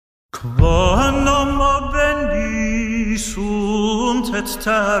Quam bendi sunt et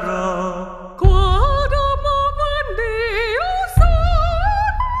terra, Quam bendi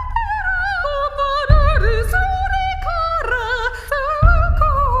sunt terra, resurrecare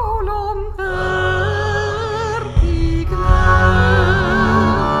seculum perdigne.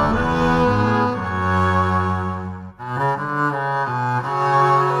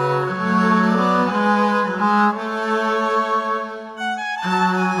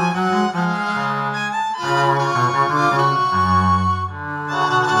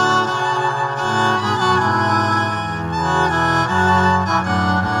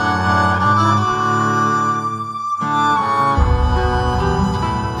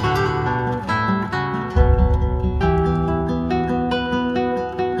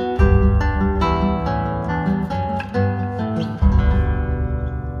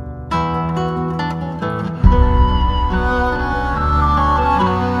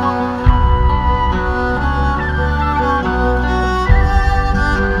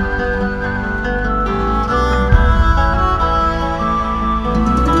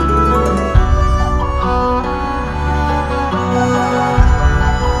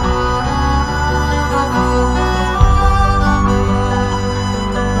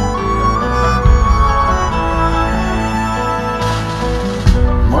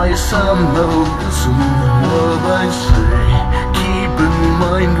 My son, now listen what I say. Keep in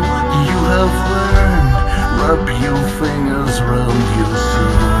mind what you have learned. Wrap your fingers round your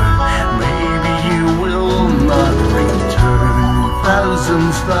sword. Maybe you will not return.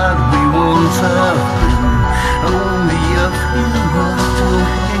 Thousands that we once have been. Only a few are still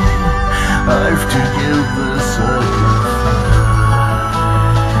here. I've to give the sacrifice.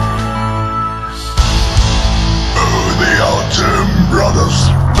 Oh, the autumn brothers.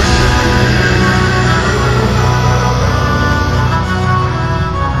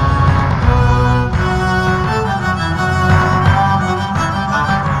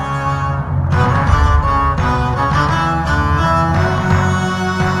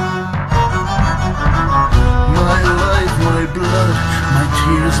 My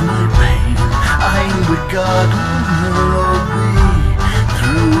tears, my pain, I'm with God, never I'll be.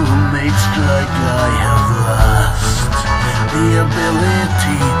 Through a mate strike I have lost the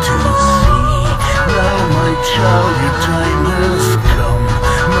ability to see. Now my child, your time has come.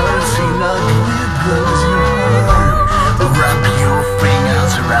 Mercy not with those you harm. Wrap your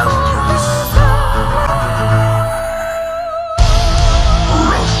fingers around your soul.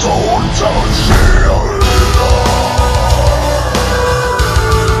 Rest on down here.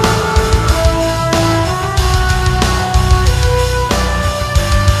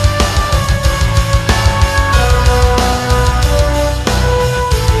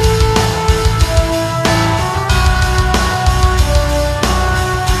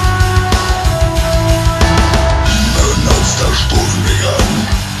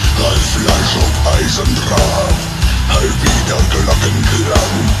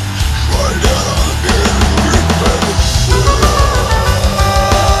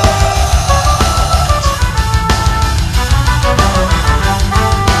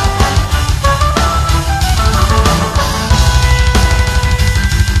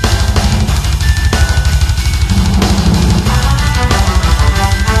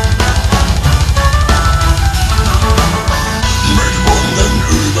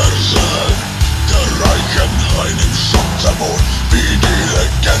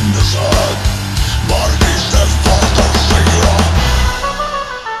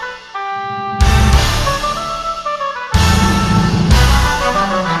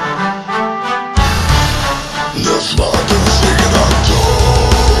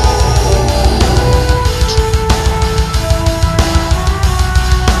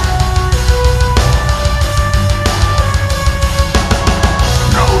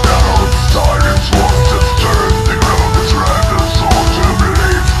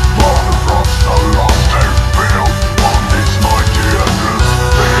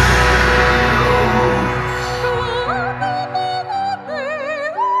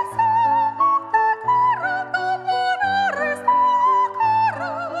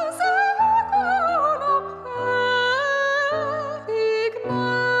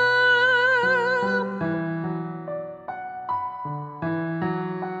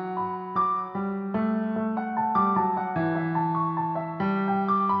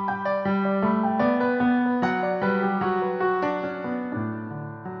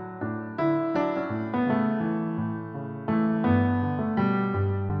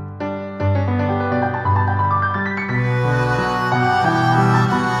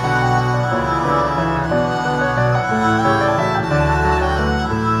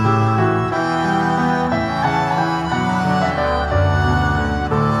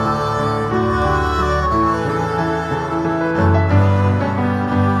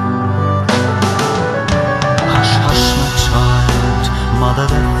 Mother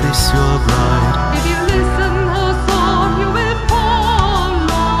Earth is your bride. If you listen her song, you will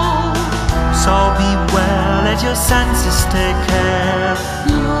follow. So beware, let your senses take care.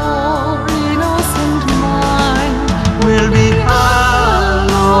 Your innocent mind Will be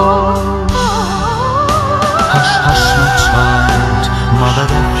hallowed. Hush, hush, my child, Mother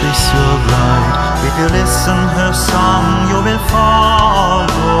Earth is your bride. If you listen her song, you will follow.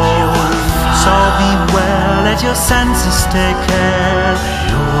 So beware, let your senses take care.